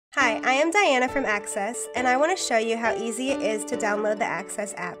Hi, I am Diana from Axxess, and I want to show you how easy it is to download the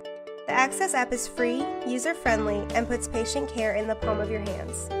Axxess app. The Axxess app is free, user-friendly, and puts patient care in the palm of your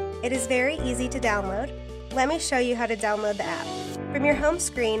hands. It is very easy to download. Let me show you how to download the app. From your home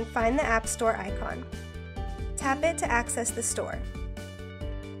screen, find the App Store icon. Tap it to access the store.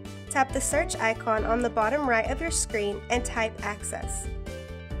 Tap the search icon on the bottom right of your screen and type Axxess.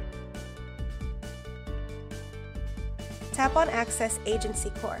 Tap on Axxess Agency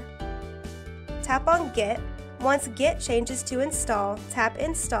Core. Tap on Get. Once Get changes to Install, tap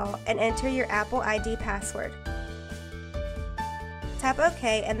Install and enter your Apple ID password. Tap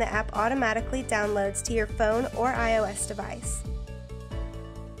OK and the app automatically downloads to your phone or iOS device.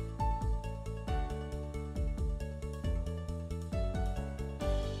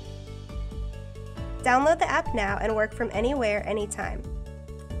 Download the app now and work from anywhere, anytime.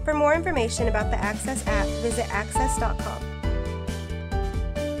 For more information about the Axxess app, visit axxess.com.